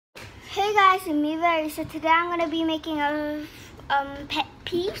Hey guys, it's me Very. So today I'm gonna be making a pet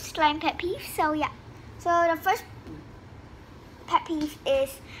peeve, slime pet peeve. So yeah. So the first pet peeve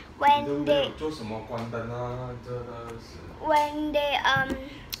is when they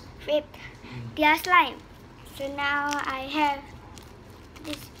rip their slime. So now I have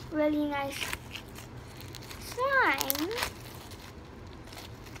this really nice slime.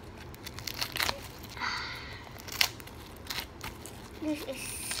 This is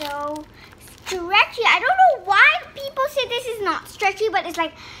so stretchy. I don't know why people say this is not stretchy, but it's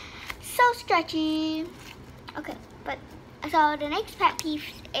like so stretchy. Okay, but so the next pet peeve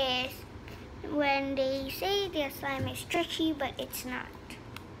is when they say their slime is stretchy, but it's not.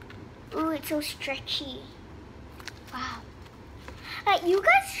 Ooh, it's so stretchy. Wow. Like, you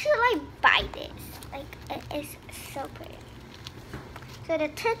guys should like buy this. Like, it is so pretty. So the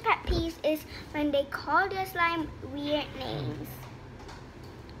third pet peeve is when they call their slime weird names.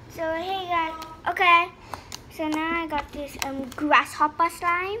 So hey guys, okay. So now I got this grasshopper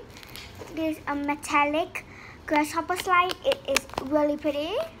slime. This metallic grasshopper slime. It is really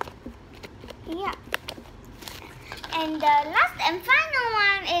pretty. Yeah. And the last and final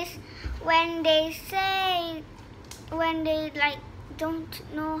one is when they say, when they like don't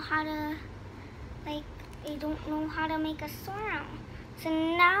know how to, like they don't know how to make a swirl. So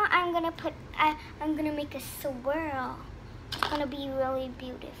now I'm gonna make a swirl. It's gonna be really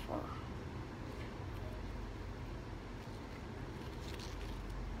beautiful.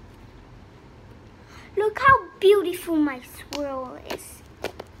 Look how beautiful my swirl is.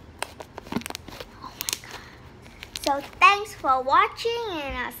 Oh my god. So thanks for watching,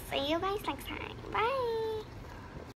 and I'll see you guys next time. Bye.